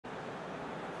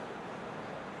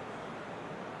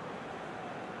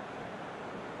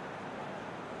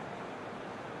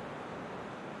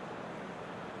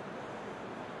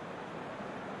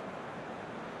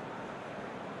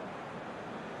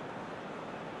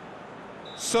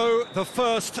So, the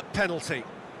first penalty.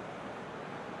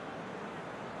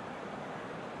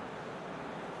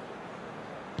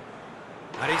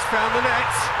 And he's found the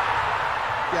net.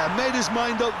 Yeah, made his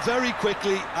mind up very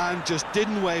quickly and just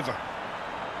didn't waver.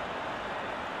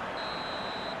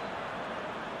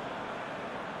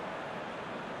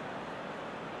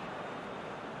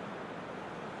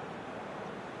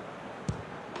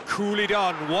 Coolly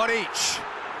done, one each.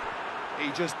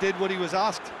 He just did what he was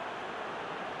asked.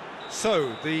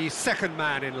 So, the second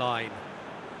man in line.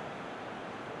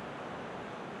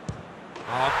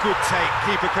 Oh, good take,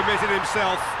 keeper committed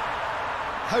himself.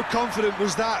 How confident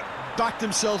was that? Backed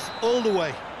himself all the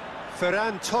way.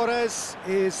 Ferran Torres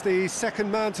is the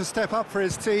second man to step up for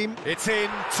his team. It's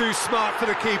in, too smart for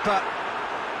the keeper.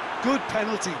 Good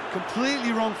penalty,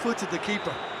 completely wrong-footed the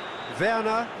keeper.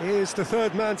 Werner is the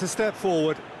third man to step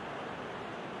forward.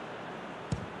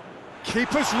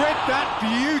 Keeper's read that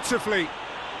beautifully.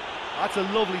 That's a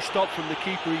lovely stop from the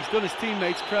keeper. He's done his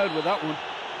teammates proud with that one.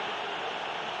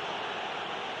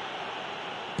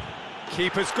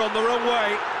 Keeper's gone the wrong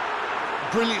way.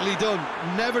 Brilliantly done.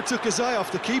 Never took his eye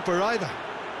off the keeper either.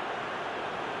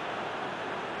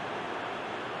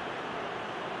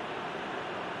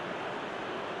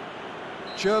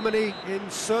 Germany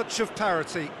in search of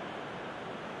parity.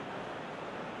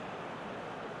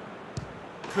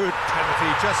 Good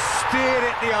penalty, just steered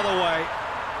it the other way.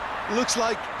 Looks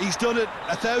like he's done it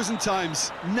 1,000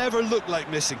 times. Never looked like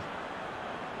missing.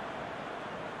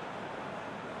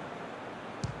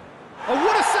 Oh,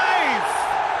 what a save!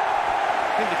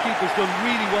 I think the keeper's done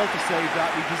really well to save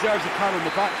that. He deserves a pat on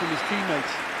the back from his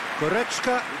teammates.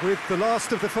 Goretzka with the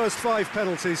last of the first 5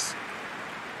 penalties.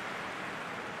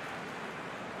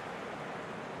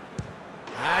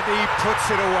 And he puts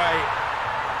it away.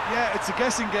 Yeah, it's a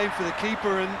guessing game for the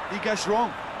keeper and he guessed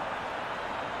wrong.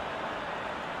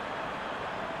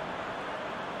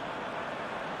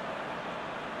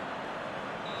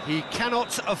 He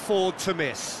cannot afford to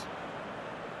miss.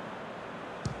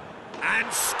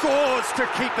 And scores to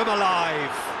keep them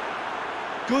alive.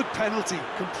 Good penalty,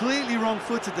 completely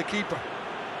wrong-footed the keeper.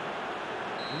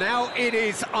 Now it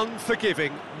is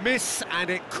unforgiving. Miss and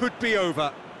it could be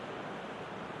over.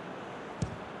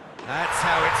 That's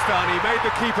how it's done. He made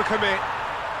the keeper commit.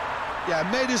 Yeah,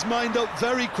 made his mind up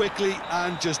very quickly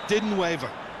and just didn't waver.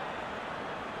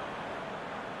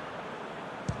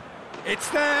 It's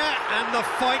there and the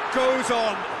fight goes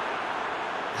on.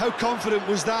 How confident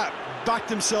was that? Backed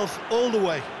himself all the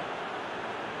way.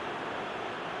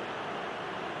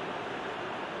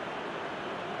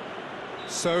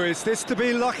 So is this to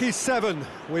be lucky 7?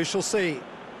 We shall see.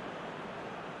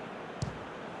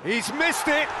 He's missed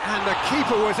it, and the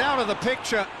keeper was out of the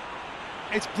picture.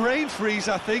 It's brain freeze,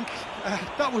 I think.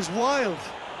 That was wild.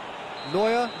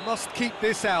 Neuer must keep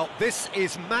this out. This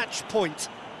is match point.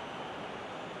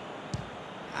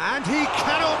 And he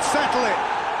cannot settle it.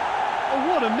 Oh,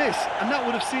 what a miss, and that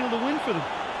would have sealed the win for them.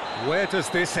 Where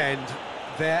does this end?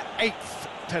 Their 8th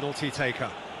penalty taker.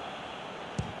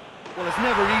 Well, it's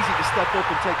never easy to step up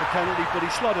and take a penalty, but he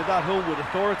slotted that home with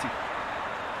authority.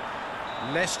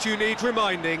 Lest you need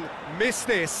reminding, miss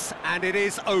this and it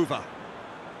is over.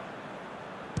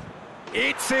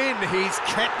 It's in, he's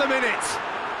kept them in it.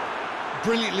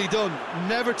 Brilliantly done.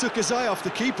 Never took his eye off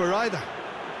the keeper either.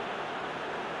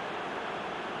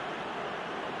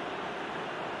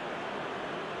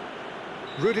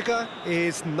 Rudiger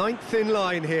is 9th in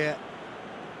line here.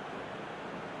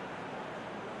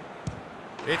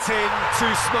 It's in,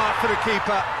 too smart for the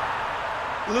keeper.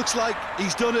 Looks like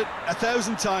he's done it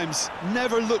 1,000 times.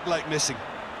 Never looked like missing.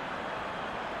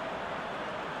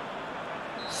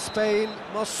 Spain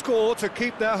must score to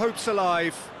keep their hopes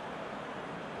alive.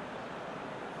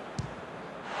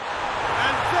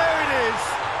 And there it is,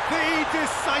 the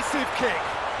decisive kick.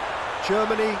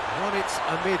 Germany won it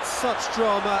amid such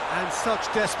drama and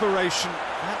such desperation.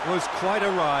 That was quite a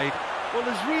ride. Well,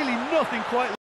 there's really nothing quite